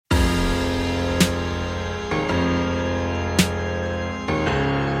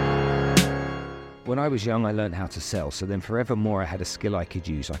when I was young, I learned how to sell. So then forevermore, I had a skill I could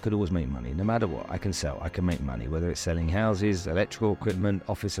use. I could always make money. No matter what, I can sell. I can make money, whether it's selling houses, electrical equipment,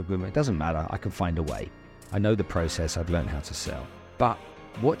 office equipment. It doesn't matter. I can find a way. I know the process. I've learned how to sell. But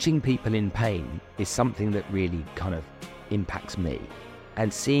watching people in pain is something that really kind of impacts me.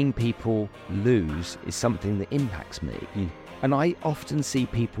 And seeing people lose is something that impacts me. And I often see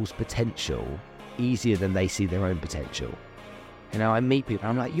people's potential easier than they see their own potential. You know, I meet people,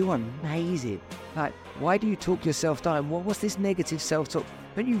 I'm like, you're amazing. Like, why do you talk yourself down? What's this negative self-talk?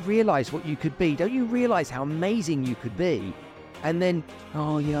 Don't you realize what you could be? Don't you realize how amazing you could be? And then,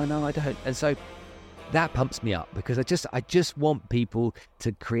 oh yeah, no, I don't. And so that pumps me up because I just want people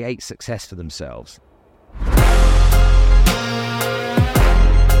to create success for themselves.